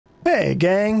Hey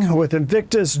gang, with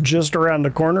Invictus just around the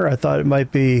corner, I thought it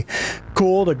might be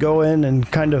cool to go in and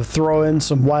kind of throw in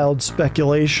some wild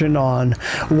speculation on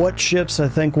what ships I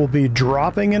think will be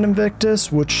dropping in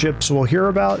Invictus, which ships we'll hear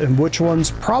about, and which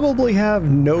ones probably have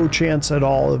no chance at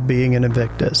all of being in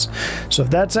Invictus. So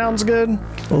if that sounds good,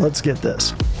 let's get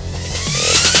this.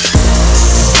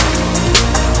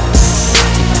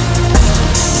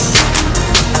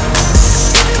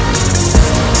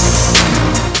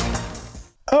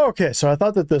 Okay, so I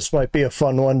thought that this might be a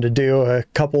fun one to do a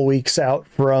couple weeks out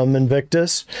from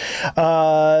Invictus.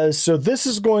 So this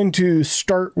is going to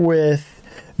start with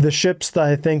the ships that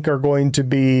I think are going to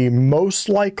be most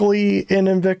likely in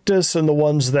Invictus and the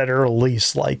ones that are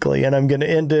least likely. And I'm going to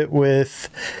end it with,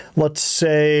 let's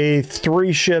say,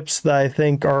 3 ships that I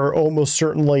think are almost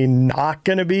certainly not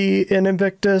going to be in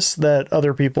Invictus that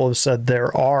other people have said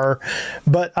there are.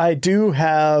 But I do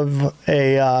have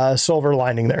a silver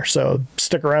lining there. So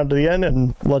stick around to the end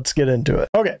and let's get into it.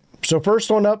 Okay. So first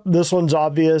one up, this one's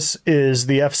obvious, is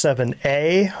the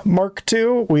F7A Mark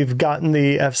II. We've gotten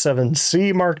the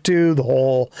F7C Mark II. The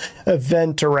whole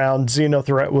event around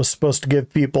Xenothreat was supposed to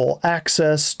give people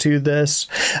access to this.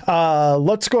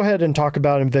 Let's go ahead and talk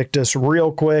about Invictus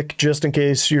real quick, just in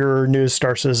case you're new to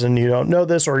Star Citizen and you don't know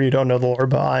this or you don't know the lore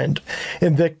behind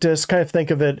Invictus. Kind of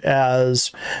think of it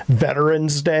as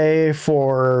Veterans Day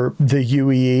for the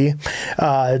UE.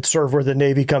 It's sort of where the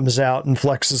Navy comes out and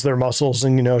flexes their muscles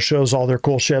and, you know, shows all their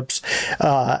cool ships.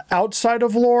 Outside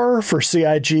of lore for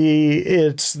CIG,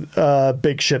 it's a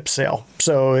big ship sale.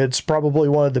 So it's probably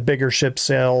one of the bigger ship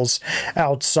sales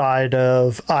outside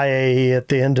of IAE at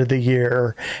the end of the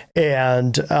year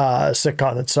and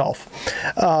SitCon itself.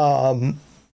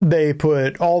 They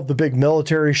put all the big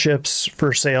military ships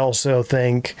for sale, so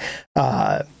think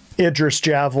Idris,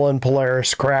 Javelin,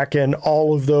 Polaris, Kraken,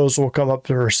 all of those will come up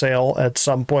for sale at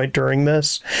some point during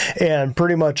this. And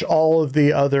pretty much all of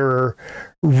the other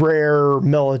rare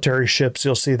military ships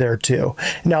you'll see there too.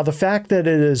 Now, the fact that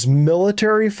it is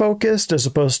military focused as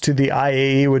opposed to the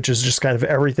IAE, which is just kind of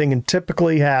everything and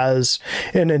typically has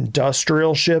an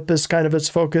industrial ship as kind of its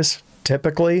focus,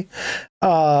 typically,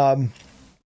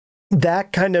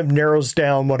 that kind of narrows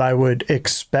down what I would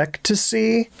expect to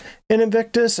see in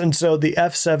Invictus. And so the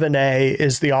F7A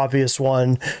is the obvious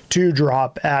one to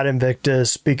drop at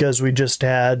Invictus because we just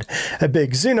had a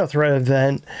big Xenothreat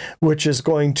event, which is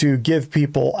going to give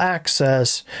people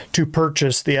access to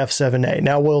purchase the F7A.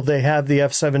 Now, will they have the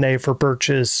F7A for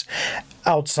purchase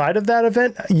outside of that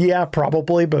event? Yeah,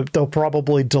 probably, but they'll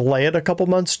probably delay it a couple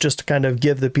months just to kind of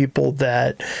give the people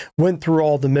that went through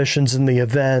all the missions in the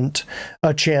event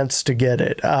a chance to get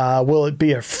it. Will it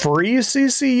be a free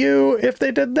CCU if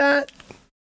they did that?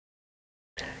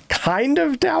 Kind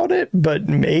of doubt it, but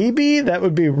maybe. That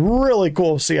would be really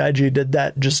cool if CIG did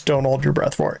that. Just don't hold your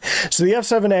breath for it. So the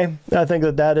F7A, I think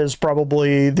that is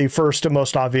probably the first and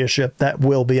most obvious ship that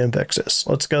will be in Invictus.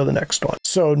 Let's go to the next one.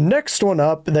 So next one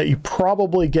up that you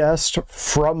probably guessed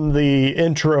from the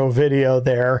intro video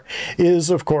there is,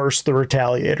 of course, the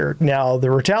Retaliator. Now, the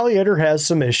Retaliator has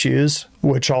some issues,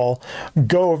 which I'll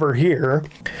go over here.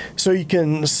 So you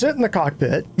can sit in the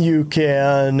cockpit, you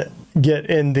can get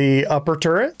in the upper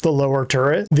turret, the lower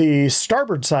turret, the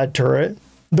starboard side turret,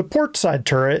 the port side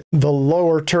turret, the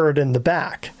lower turret in the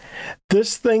back.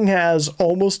 This thing has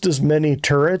almost as many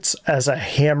turrets as a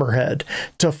hammerhead.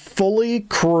 To fully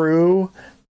crew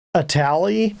a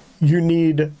tally, you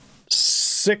need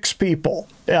 6 people,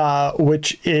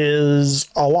 which is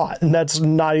a lot. And that's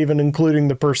not even including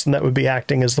the person that would be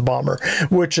acting as the bomber,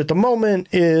 which at the moment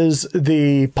is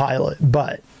the pilot.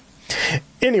 But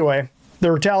anyway, the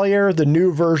Retaliator, the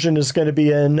new version, is going to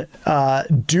be in.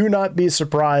 Do not be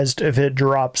surprised if it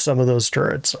drops some of those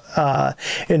turrets.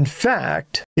 In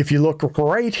fact, if you look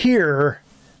right here,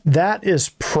 that is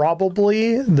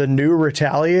probably the new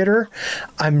Retaliator.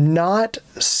 I'm not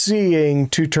seeing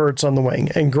 2 turrets on the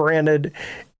wing. And granted,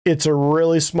 it's a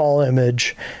really small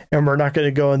image, and we're not going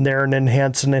to go in there and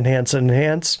enhance and enhance and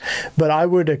enhance, but I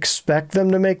would expect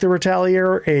them to make the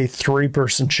Retaliator a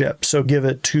 3-person ship, so give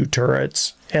it 2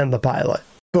 turrets and the pilot.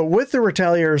 But with the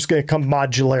Retaliator is going to come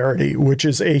modularity, which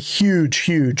is a huge,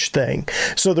 huge thing.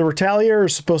 So the Retaliator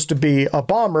is supposed to be a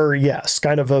bomber, yes,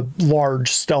 kind of a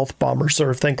large stealth bomber, sort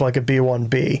of think like a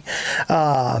B-1B.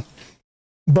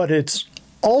 But it's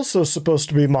also supposed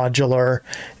to be modular,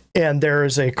 and there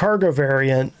is a cargo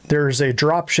variant, there's a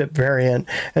dropship variant,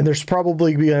 and there's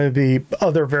probably going to be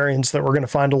other variants that we're going to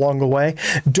find along the way.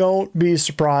 Don't be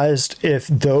surprised if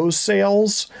those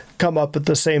sales come up at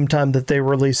the same time that they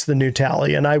release the new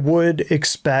tally. And I would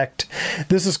expect,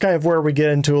 this is kind of where we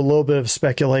get into a little bit of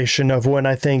speculation of when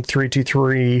I think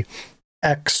 323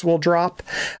 X will drop.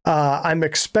 I'm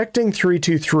expecting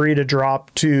 323 to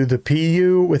drop to the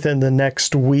PU within the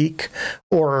next week,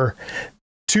 or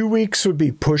 2 weeks would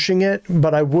be pushing it,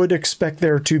 but I would expect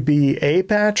there to be a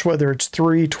patch. Whether it's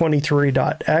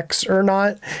 323.x or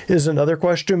not is another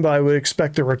question, but I would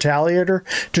expect the Retaliator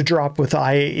to drop with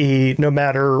IAE no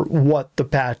matter what the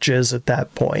patch is at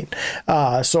that point.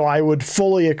 So I would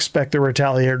fully expect the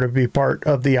Retaliator to be part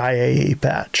of the IAE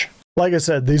patch. Like I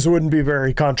said, these wouldn't be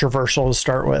very controversial to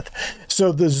start with.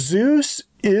 So the Zeus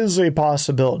is a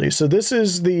possibility. So this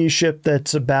is the ship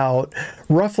that's about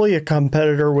roughly a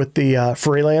competitor with the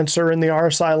Freelancer in the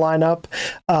RSI lineup.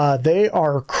 They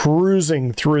are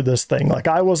cruising through this thing. Like,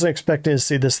 I wasn't expecting to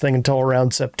see this thing until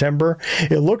around September.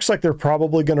 It looks like they're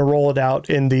probably going to roll it out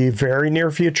in the very near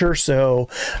future. So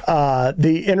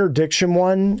the interdiction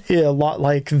one, a lot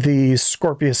like the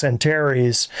Scorpius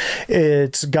Antares,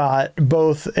 it's got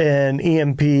both an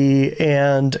EMP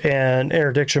and an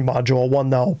interdiction module, one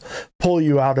that'll pull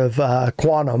you out of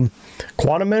quantum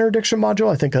interdiction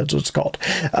module, I think that's what it's called,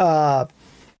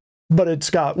 but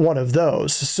it's got one of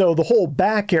those. So the whole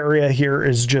back area here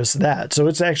is just that, so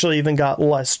it's actually even got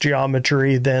less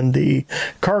geometry than the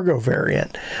cargo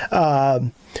variant.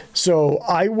 So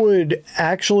I would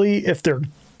actually, if they're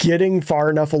getting far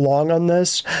enough along on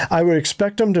this, I would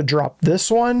expect them to drop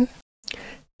this one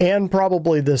and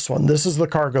probably this one. This is the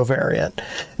cargo variant.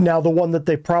 Now, the one that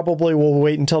they probably will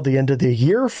wait until the end of the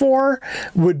year for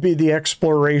would be the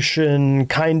exploration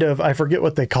kind of, I forget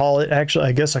what they call it. Actually,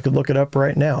 I guess I could look it up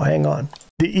right now. Hang on.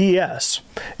 The ES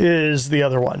is the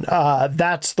other one.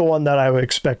 That's the one that I would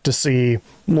expect to see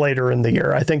later in the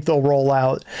year. I think they'll roll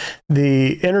out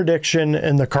the interdiction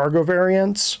and the cargo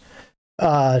variants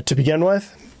to begin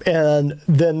with. And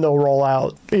then they'll roll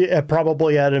out,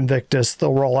 probably at Invictus,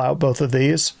 they'll roll out both of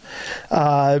these.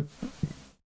 It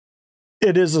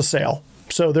is a sale,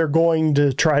 so they're going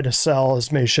to try to sell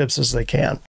as many ships as they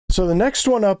can. So the next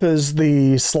one up is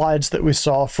the slides that we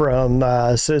saw from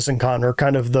CitizenCon, or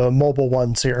kind of the mobile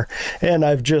ones here. And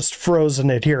I've just frozen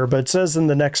it here, but it says in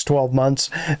the next 12 months.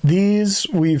 These,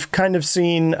 we've kind of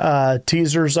seen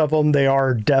teasers of them. They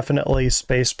are definitely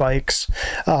space bikes,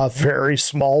 very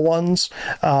small ones.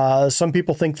 Some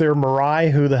people think they're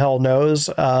Mirai, who the hell knows?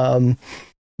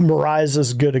 Mirai's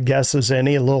as good a guess as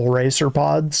any, little racer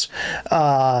pods.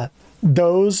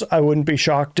 Those, I wouldn't be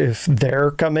shocked if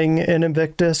they're coming in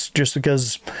Invictus, just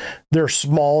because they're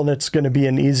small and it's going to be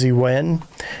an easy win.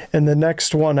 And the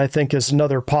next one, I think, is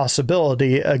another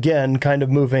possibility. Again, kind of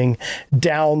moving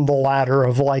down the ladder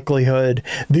of likelihood.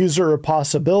 These are a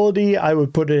possibility. I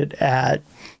would put it at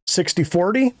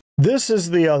 60-40. This is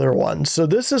the other one. So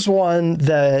this is one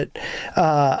that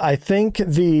I think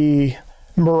the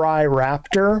Mirai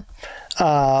Raptor,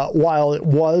 while it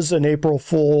was an April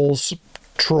Fool's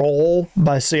troll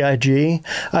by CIG,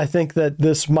 I think that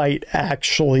this might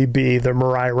actually be the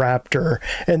Mirai Raptor,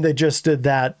 and they just did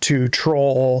that to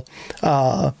troll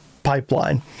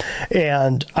Pipeline.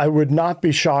 And I would not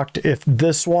be shocked if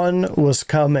this one was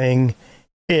coming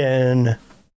in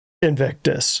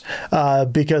Invictus,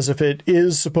 because if it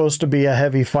is supposed to be a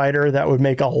heavy fighter, that would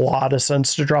make a lot of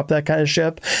sense to drop that kind of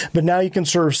ship. But now you can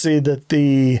sort of see that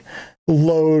the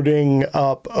loading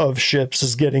up of ships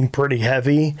is getting pretty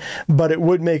heavy, but it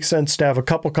would make sense to have a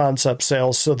couple concept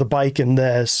sales, so the bike in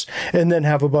this, and then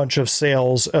have a bunch of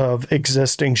sales of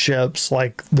existing ships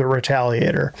like the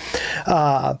Retaliator.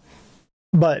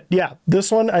 But yeah,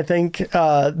 this one, I think,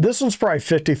 this one's probably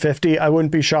 50-50. I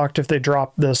wouldn't be shocked if they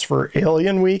dropped this for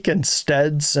Alien Week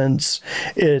instead, since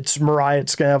it's Mirai,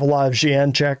 it's going to have a lot of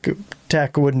Xi'an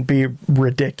tech, wouldn't be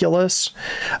ridiculous.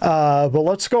 But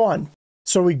let's go on.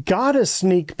 So we got a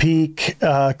sneak peek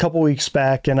a couple weeks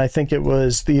back, and I think it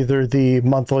was either the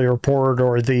monthly report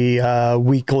or the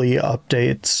weekly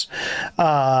updates.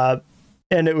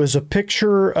 And it was a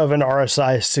picture of an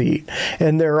RSI seat.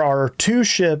 And there are two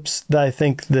ships that I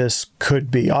think this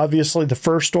could be. Obviously, the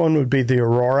first one would be the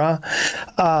Aurora.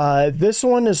 This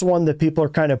one is one that people are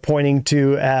kind of pointing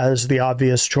to as the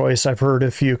obvious choice. I've heard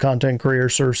a few content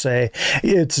creators sort of say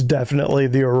it's definitely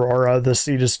the Aurora. The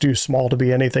seat is too small to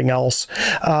be anything else.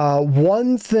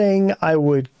 One thing I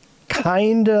would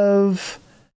kind of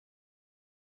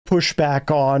push back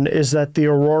on is that the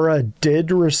Aurora did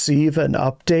receive an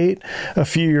update a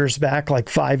few years back, like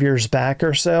 5 years back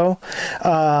or so,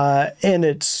 and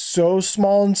it's so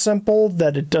small and simple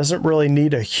that it doesn't really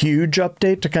need a huge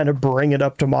update to kind of bring it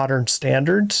up to modern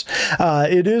standards.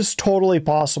 It is totally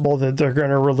possible that they're going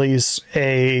to release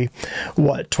a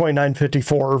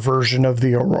 2954 version of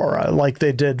the Aurora like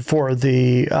they did for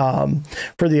the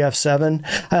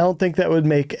F7. I don't think that would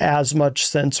make as much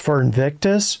sense for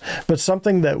Invictus, but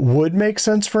something that that would make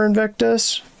sense for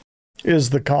Invictus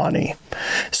is the Connie.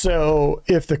 So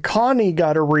if the Connie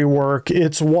got a rework,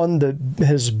 it's one that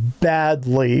has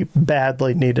badly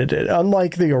needed it.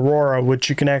 Unlike the Aurora, which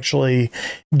you can actually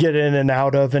get in and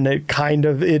out of, and it kind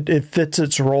of it fits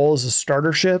its role as a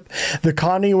starter ship. The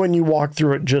Connie, when you walk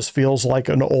through it, just feels like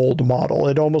an old model.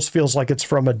 It almost feels like it's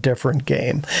from a different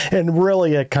game, and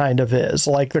really it kind of is.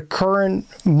 Like the current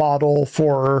model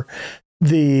for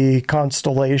the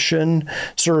Constellation,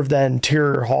 sort of that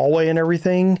interior hallway and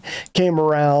everything, came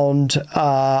around,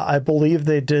 I believe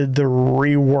they did the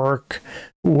rework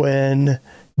when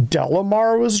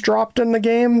Delamar was dropped in the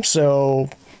game, so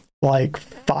like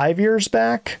 5 years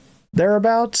back,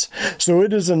 thereabouts. So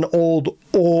it is an old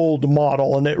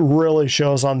model, and it really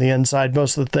shows on the inside.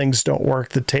 Most of the things don't work.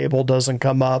 The table doesn't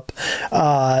come up.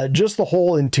 Just the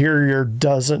whole interior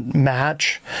doesn't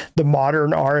match the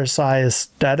modern RSI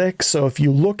aesthetic. So if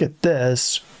you look at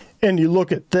this and you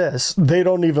look at this, they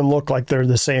don't even look like they're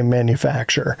the same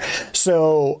manufacturer.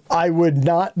 So I would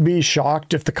not be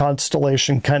shocked if the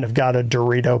Constellation kind of got a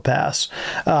Dorito pass.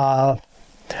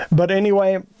 But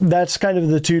anyway, that's kind of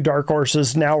the two dark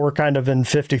horses. Now we're kind of in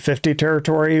 50-50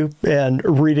 territory and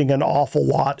reading an awful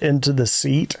lot into the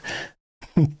seat.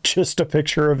 Just a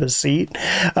picture of a seat.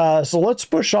 So let's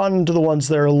push on into the ones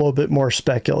that are a little bit more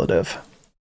speculative.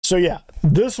 So yeah,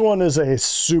 this one is a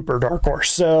super dark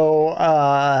horse. So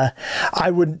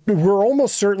we're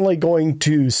almost certainly going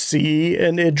to see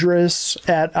an Idris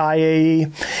at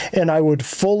IAE, and I would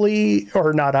fully,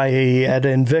 or not IAE, at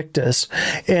Invictus,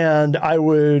 and I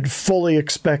would fully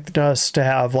expect us to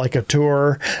have like a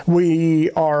tour.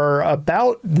 We are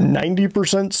about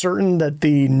 90% certain that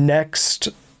the next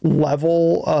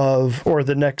level of, or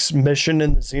the next mission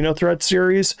in the Xenothreat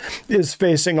series is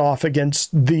facing off against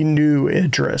the new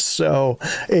Idris. So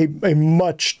a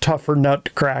much tougher nut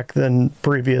to crack than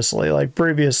previously. Like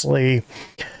previously,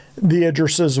 the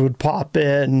Idrises would pop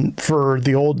in for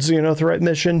the old Xenothreat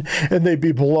mission and they'd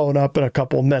be blown up in a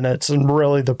couple minutes, and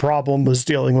really the problem was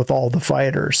dealing with all the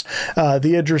fighters.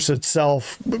 The Idris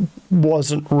itself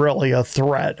wasn't really a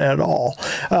threat at all.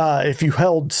 If you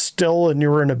held still and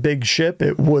you were in a big ship,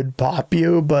 it would pop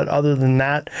you, but other than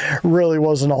that, really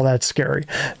wasn't all that scary.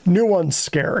 New one's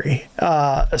scary,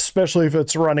 especially if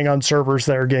it's running on servers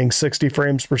that are getting 60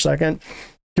 frames per second.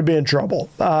 Could be in trouble.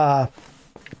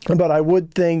 But I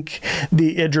would think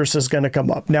the Idris is going to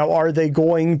come up. Now, are they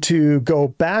going to go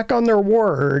back on their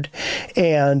word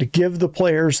and give the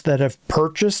players that have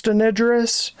purchased an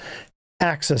Idris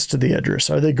access to the Idris?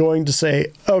 Are they going to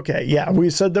say, okay, yeah, we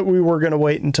said that we were going to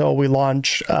wait until we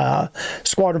launch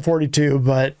Squadron 42,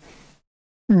 but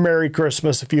Merry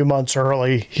Christmas a few months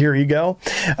early. Here you go.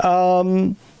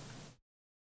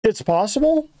 It's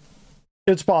possible.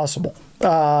 It's possible.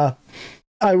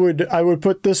 I would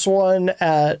put this one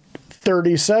at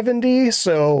 3070,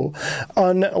 so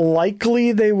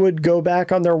unlikely they would go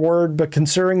back on their word, but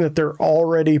considering that they're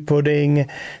already putting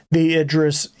the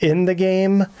Idris in the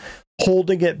game,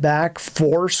 holding it back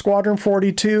for Squadron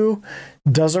 42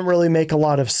 doesn't really make a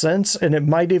lot of sense, and it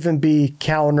might even be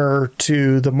counter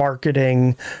to the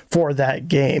marketing for that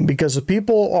game, because if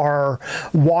people are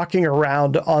walking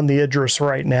around on the Idris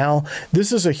right now,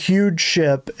 this is a huge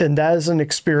ship, and that is an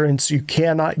experience you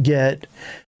cannot get,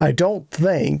 I don't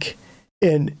think,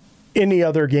 in any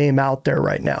other game out there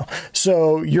right now.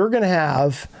 So you're going to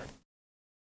have,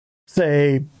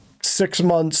 say, 6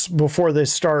 months before they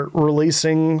start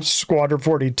releasing Squadron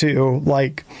 42,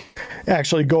 like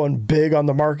actually going big on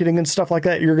the marketing and stuff like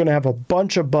that, you're going to have a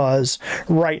bunch of buzz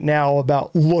right now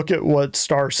about, look at what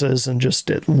Stars is, and just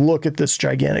look at this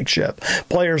gigantic ship.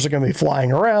 Players are going to be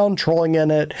flying around, trolling in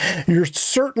it. You're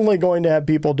certainly going to have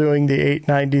people doing the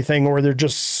 890 thing where they're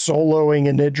just soloing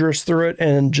an Idris through it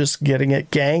and just getting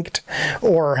it ganked,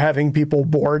 or having people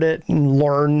board it and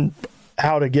learn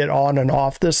how to get on and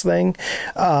off this thing.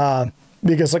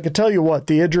 Because I can tell you what,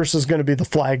 the Idris is going to be the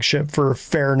flagship for a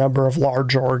fair number of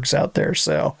large orgs out there.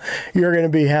 So you're going to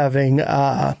be having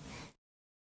pirate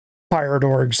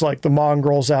orgs like the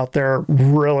Mongrels out there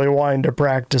really wanting to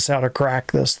practice how to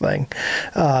crack this thing.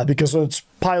 Because when it's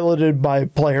piloted by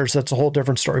players, that's a whole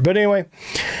different story. But anyway,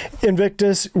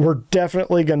 Invictus, we're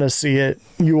definitely going to see it.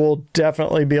 You will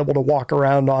definitely be able to walk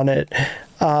around on it.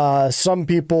 Some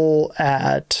people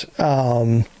at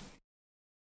the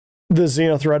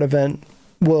Xenothreat event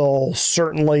will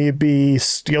certainly be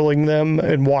stealing them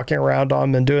and walking around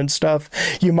on them and doing stuff.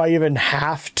 You might even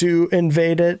have to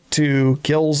invade it to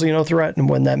kill Xenothreat and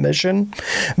win that mission.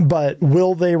 But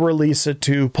will they release it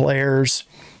to players?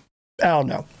 I don't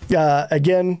know.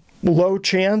 Again, low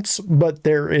chance, but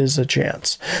there is a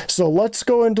chance. So let's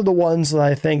go into the ones that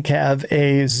I think have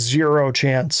a 0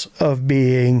 chance of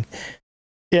being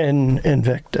in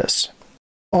Invictus.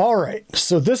 All right,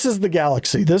 so this is the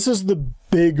Galaxy. This is the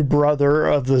big brother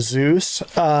of the Zeus.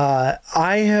 I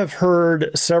have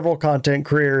heard several content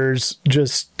creators,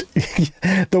 just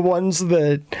the ones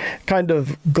that kind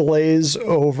of glaze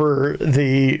over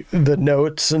the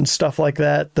notes and stuff like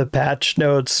that, the patch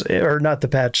notes, or not the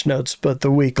patch notes, but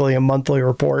the weekly and monthly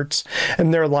reports.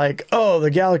 And they're like, oh,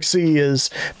 the Galaxy is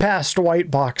past white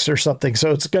box or something,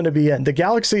 so it's going to be in. The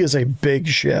Galaxy is a big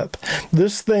ship.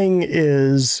 This thing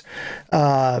is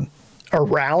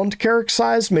around Carrack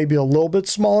size, maybe a little bit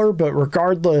smaller, but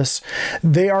regardless,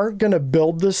 they aren't going to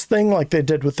build this thing like they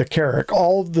did with the Carrack.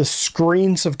 All of the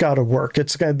screens have got to work.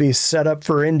 It's going to be set up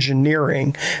for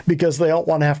engineering because they don't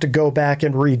want to have to go back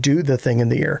and redo the thing in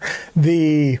the air.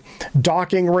 The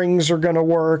docking rings are going to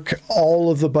work. All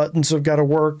of the buttons have got to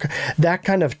work. That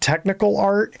kind of technical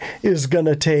art is going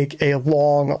to take a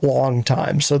long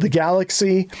time. So the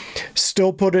Galaxy,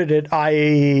 still put it at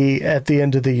IAE at the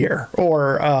end of the year,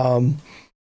 or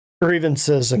even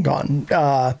Citizen Gone.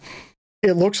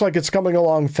 It looks like it's coming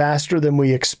along faster than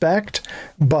we expect,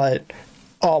 but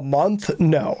a month?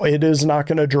 No, it is not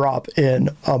going to drop in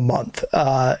a month.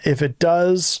 If it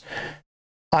does,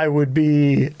 I would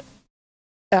be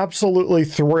absolutely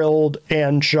thrilled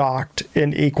and shocked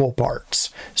in equal parts.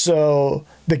 So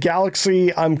the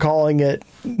Galaxy, I'm calling it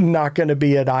not going to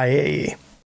be at IAE.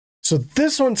 So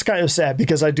this one's kind of sad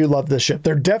because I do love this ship.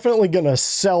 They're definitely going to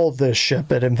sell this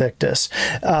ship at Invictus.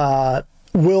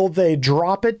 Will they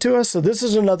drop it to us? So this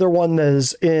is another one that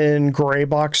is in gray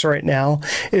box right now.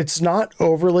 It's not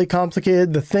overly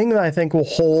complicated. The thing that I think will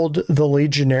hold the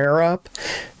Legionnaire up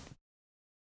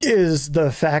is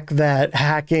the fact that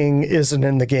hacking isn't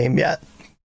in the game yet.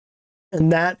 And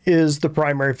that is the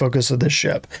primary focus of this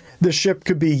ship. The ship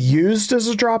could be used as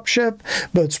a drop ship,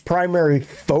 but its primary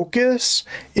focus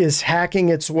is hacking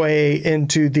its way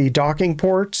into the docking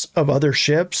ports of other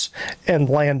ships and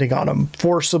landing on them,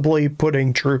 forcibly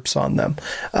putting troops on them.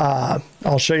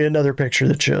 I'll show you another picture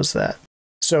that shows that.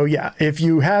 So yeah, if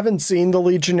you haven't seen the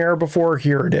Legionnaire before,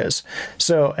 here it is.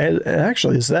 So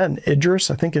actually, is that an Idris?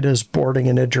 I think it is boarding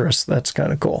an Idris. That's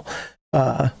kind of cool.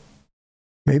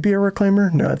 Maybe a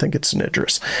Reclaimer? No, I think it's an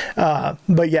Idris.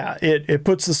 But yeah, it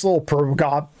puts this little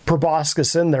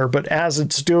proboscis in there, but as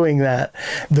it's doing that,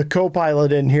 the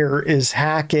co-pilot in here is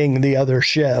hacking the other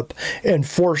ship and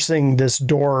forcing this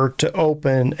door to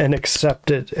open and accept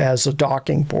it as a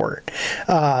docking port.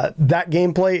 That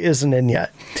gameplay isn't in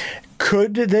yet.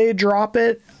 Could they drop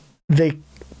it? They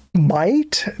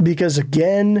might, because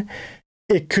again,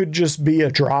 it could just be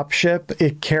a drop ship.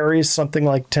 It carries something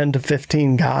like 10 to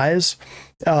 15 guys.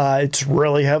 It's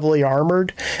really heavily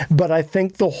armored, but I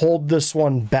think they'll hold this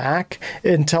one back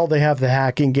until they have the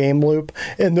hacking game loop,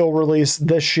 and they'll release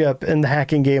this ship and the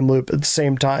hacking game loop at the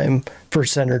same time for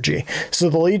synergy.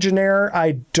 So the Legionnaire,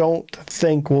 I don't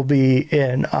think will be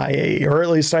in IA, or at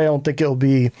least I don't think it'll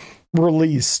be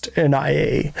released in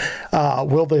IA.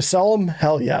 Will they sell them?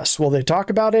 Hell yes. Will they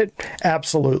talk about it?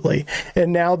 Absolutely.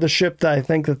 And now the ship that I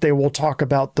think that they will talk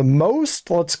about the most,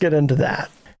 let's get into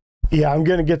that. Yeah, I'm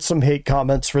going to get some hate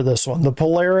comments for this one. The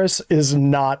Polaris is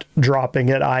not dropping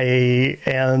at IAE,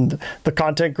 and the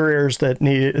content creators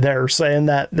they're saying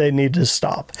that they need to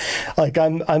stop. Like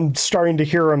I'm starting to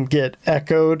hear them get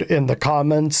echoed in the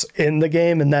comments in the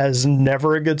game, and that is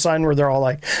never a good sign, where they're all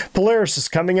like, Polaris is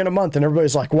coming in a month, and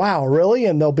everybody's like, wow, really?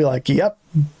 And they'll be like, yep,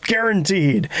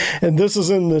 guaranteed. And this is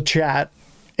in the chat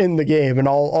in the game, and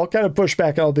I'll kind of push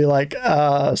back. I'll be like,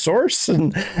 source,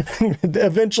 and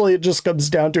eventually it just comes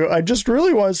down to, I just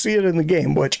really want to see it in the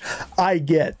game, which I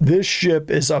get. This ship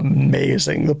is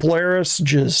amazing. The Polaris,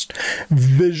 just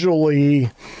visually,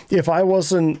 if I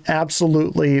wasn't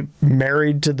absolutely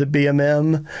married to the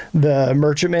BMM, the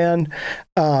Merchantman,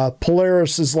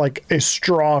 Polaris is like a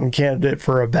strong candidate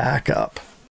for a backup.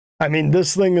 I mean,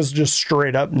 this thing is just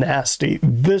straight up nasty.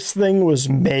 This thing was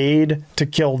made to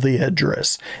kill the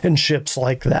Idris and ships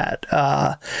like that.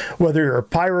 Whether you're a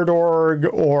pirate org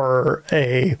or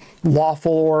a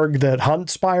lawful org that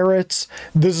hunts pirates,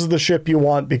 this is the ship you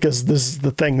want, because this is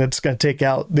the thing that's going to take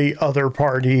out the other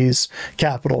party's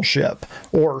capital ship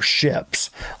or ships.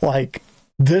 Like,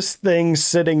 this thing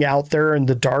sitting out there in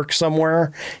the dark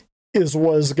somewhere is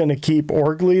what's going to keep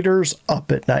org leaders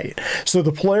up at night. So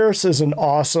the Polaris is an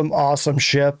awesome, awesome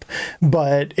ship,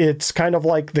 but it's kind of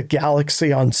like the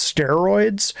Galaxy on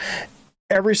steroids.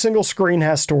 Every single screen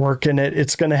has to work in it.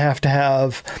 It's going to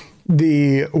have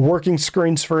the working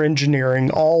screens for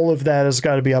engineering, all of that has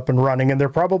got to be up and running. And they're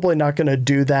probably not going to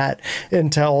do that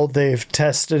until they've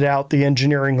tested out the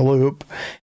engineering loop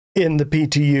in the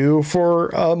PTU for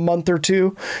a month or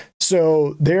two.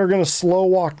 So they're going to slow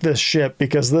walk this ship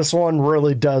because this one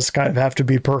really does kind of have to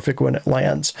be perfect when it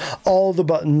lands. All the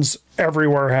buttons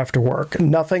everywhere have to work.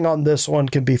 Nothing on this one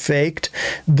can be faked.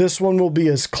 This one will be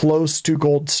as close to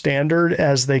gold standard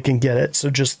as they can get it. So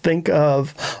just think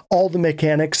of all the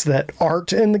mechanics that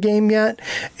aren't in the game yet,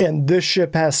 and this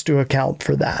ship has to account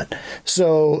for that.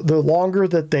 So the longer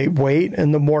that they wait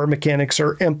and the more mechanics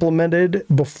are implemented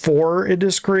before it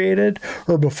is created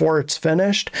or before it's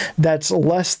finished, that's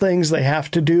less things they have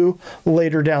to do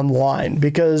later down the line.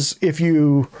 Because if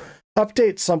you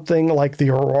update something like the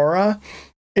Aurora,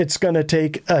 it's going to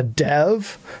take a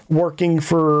dev working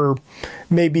for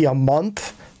maybe a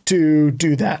month to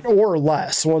do that, or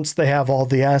less, once they have all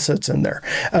the assets in there.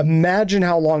 Imagine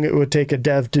how long it would take a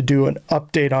dev to do an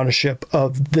update on a ship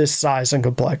of this size and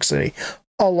complexity.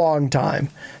 A long time.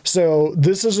 So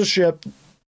this is a ship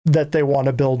that they want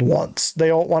to build once. They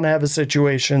don't want to have a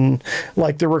situation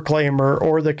like the Reclaimer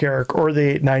or the Carrack or the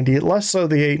 890, less so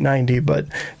the 890, but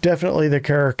definitely the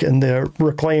Carrack and the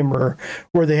Reclaimer,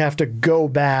 where they have to go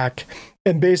back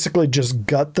and basically just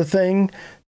gut the thing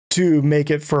to make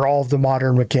it for all of the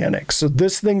modern mechanics. So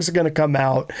this thing's going to come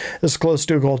out as close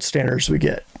to a gold standard as we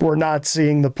get. We're not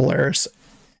seeing the Polaris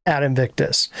at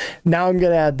Invictus. Now I'm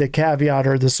going to add the caveat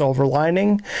or the silver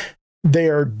lining. They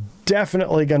are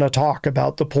definitely going to talk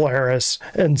about the Polaris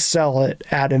and sell it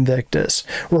at Invictus.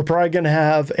 We're probably going to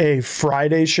have a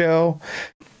Friday show,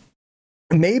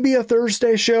 maybe a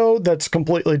Thursday show that's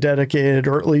completely dedicated,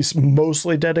 or at least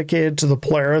mostly dedicated, to the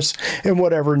Polaris and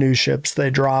whatever new ships they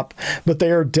drop. But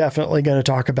they are definitely going to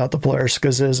talk about the Polaris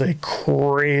because it is a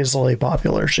crazily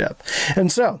popular ship.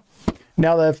 And so,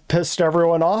 now that I've pissed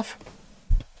everyone off,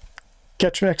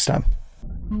 catch you next time.